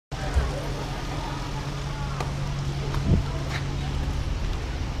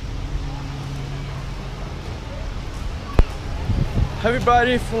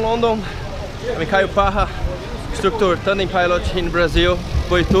everybody from London. I'm Caio Parra, instructor, tandem pilot in Brazil,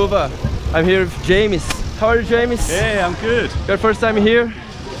 Boituva. I'm here with James. How are you, James? Hey, I'm good. Your first time here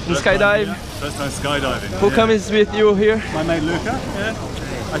in skydive? Yeah. First time skydiving. Who comes with you here? My mate Luca. Yeah.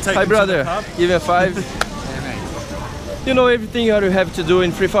 I take Hi him brother, to the pub. give me a 5. You know everything you have to do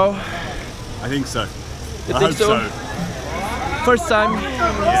in free fall? I think so. You I think hope so? First time,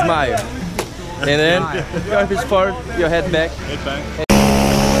 smile. And then your arms forward, your head back. Head back.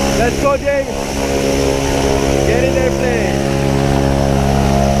 Let's go, James! Get in there, plane!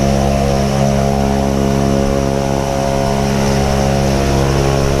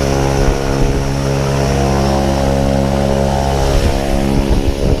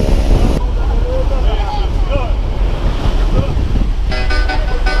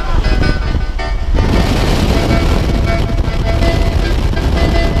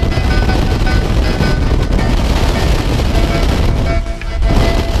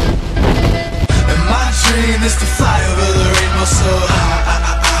 Is to fly over the rainbow so high.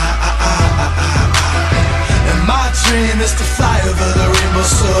 And my dream is to fly over the rainbow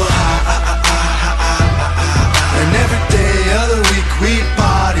so high. And every day of the week we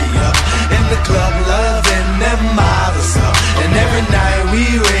party up in the club, loving them bottles up. And every night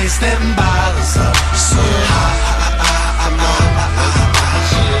we raise them bottles up so high.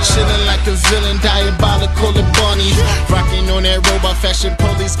 Chillin' like a villain, diabolical and bunny. Rocking on that robot fashion,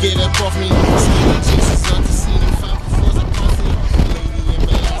 police get up off me.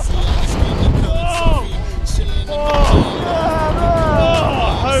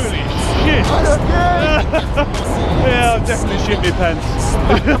 Holy shit! Yeah, I've definitely shit my pants.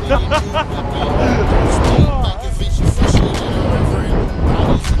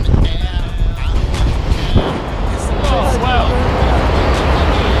 Oh, wow.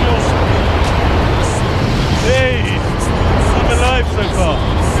 Hey, I'm alive so far.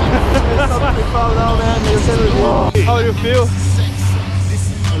 How do you feel?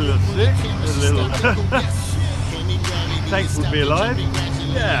 A little sick, a little thankful to be alive.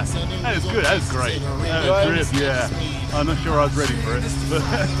 Yeah, that was good, that was great. That was great, yeah. I'm not sure I was ready for it, but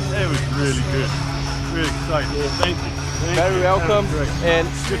it was really good. Really exciting. Thank you. Very welcome. And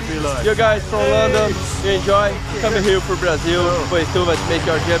good to be alive. you guys from London, you enjoy, come here for Brazil, Boituva to make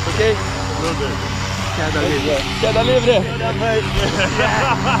your jump, okay? Will do. Queda Livre. Queda Livre.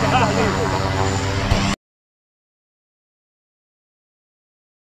 Yeah.